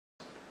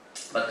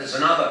But there's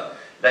another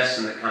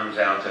lesson that comes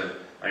out of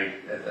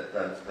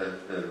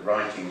the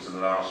writings of the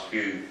last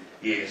few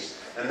years,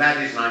 and that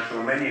is, and I'm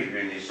sure many of you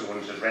in this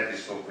audience have read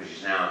this book, which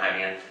is now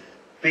having a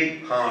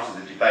big part of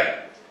the debate,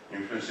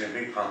 influencing a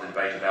big part of the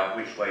debate about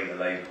which way the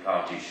Labour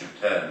Party should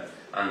turn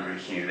under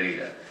its new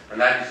leader. And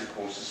that is, of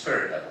course, the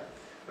spirit level.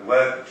 The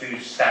work of two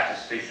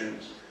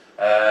statisticians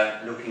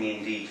looking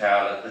in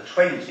detail at the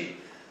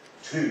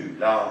 22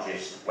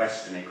 largest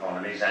Western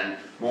economies and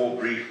more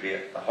briefly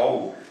at the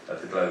whole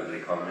of the global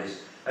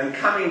economies, and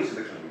coming to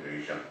the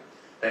conclusion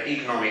that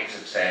economic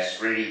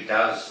success really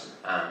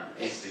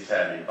is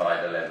determined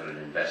by the level of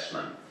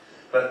investment,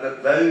 but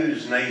that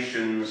those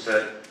nations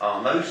that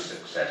are most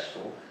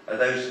successful are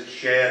those that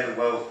share the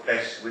wealth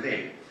best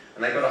within.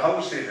 And they've got a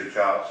whole series of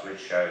charts which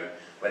show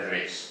whether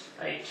it's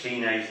a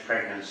teenage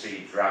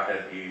pregnancy, drug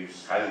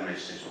abuse,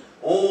 homelessness,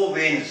 all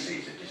the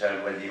indices that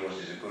determine whether yours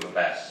is a good or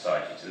bad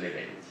society to live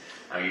in.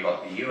 Now you've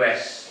got the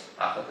US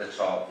up at the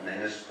top, and then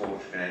there's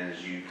Portugal, and then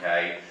there's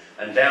UK,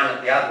 and down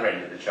at the other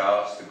end of the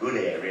charts, the good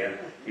area,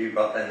 you've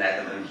got the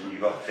Netherlands, and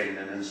you've got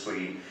Finland and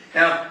Sweden.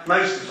 Now,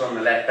 most of us on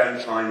the left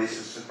don't find this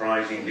a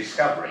surprising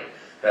discovery,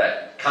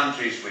 that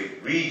countries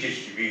with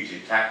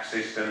redistributed tax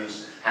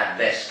systems have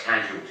less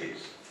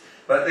casualties.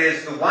 But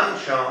there's the one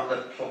chart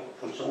that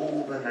puts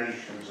all the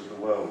nations of the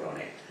world on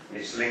it, and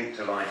it's linked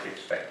to life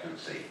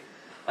expectancy.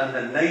 And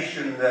the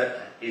nation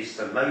that is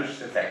the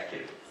most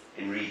effective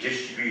in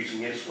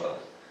redistributing its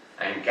wealth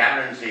and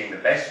guaranteeing the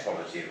best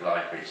quality of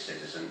life for its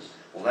citizens,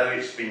 although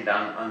it's been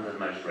done under the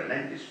most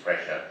relentless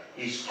pressure,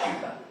 is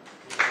Cuba.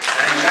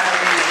 And that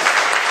is,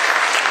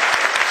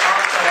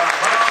 after a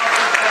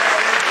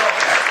hard-to-establish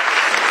blockade,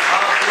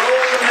 after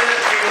all the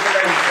military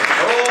interventions,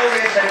 all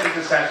the attempted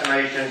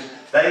assassinations,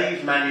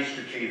 they've managed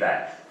to achieve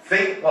that.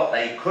 Think what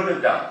they could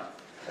have done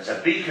as a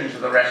beacon to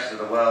the rest of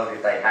the world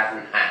if they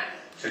hadn't had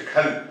to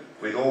cope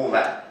with all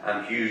that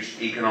huge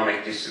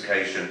economic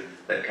dislocation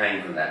that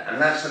came from that. And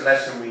that's the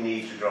lesson we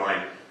need to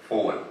drive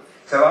forward.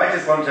 So I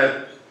just want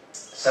to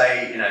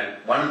say,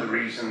 one of the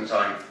reasons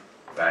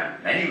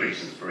many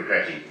reasons for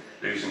regretting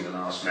losing the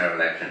last mayor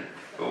election,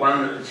 but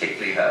one that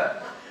particularly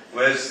hurt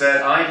was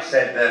that I'd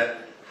said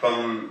that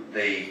from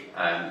the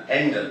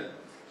end of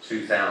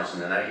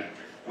 2008,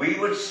 we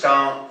would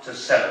start to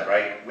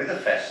celebrate with a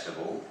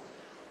festival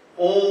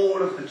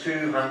all of the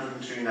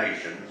 202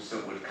 nations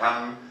that would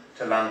come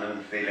to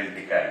London for the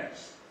Olympic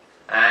Games.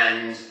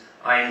 And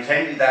I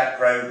intended that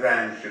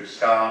programme should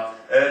start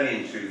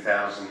early in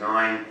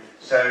 2009,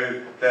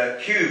 so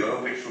that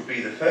Cuba, which would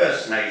be the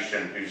first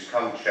nation whose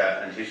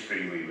culture and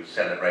history we would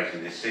celebrate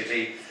in this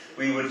city,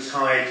 we would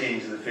tie it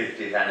into the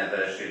 50th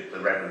anniversary of the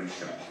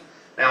revolution.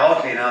 Now,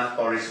 oddly enough,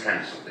 Boris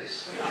cancelled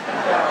this.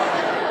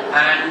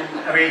 And,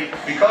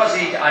 because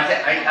he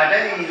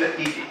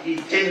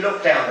didn't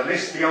look down the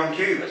list beyond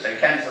Cuba, so he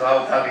cancelled the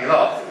whole bloody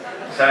lot.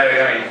 So,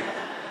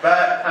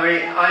 but,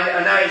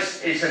 I know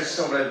it's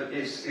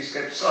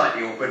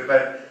slightly awkward,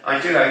 but I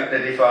do hope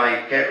that if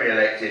I get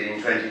re-elected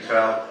in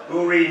 2012,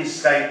 we'll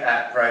reinstate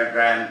that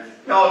programme,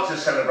 not to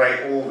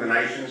celebrate all the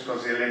nations,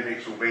 because the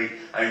Olympics will be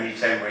only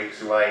 10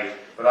 weeks away,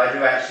 but I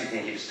do actually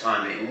think it's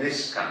time that in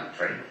this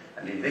country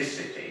and in this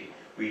city,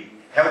 we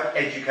help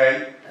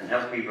educate and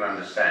help people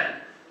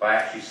understand by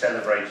actually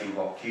celebrating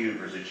what Cuba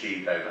has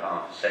achieved over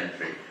half a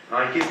century. And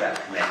I give that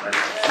commitment.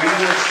 We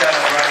will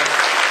celebrate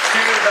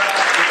Cuba,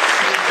 its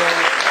people, and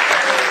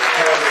its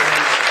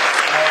cultures,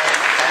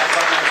 as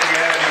one of the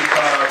early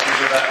priorities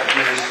of that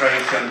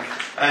administration,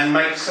 and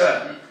make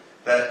certain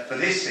that for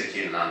this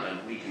city in London,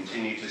 we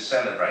continue to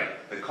celebrate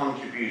the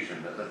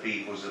contribution that the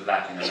peoples of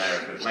Latin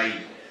America have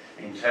made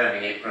in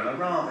turning it from a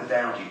rather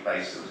dowdy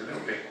place that was a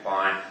little bit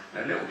quiet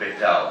and a little bit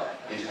dull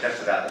into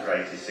just about the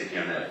greatest city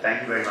on earth.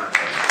 Thank you very much.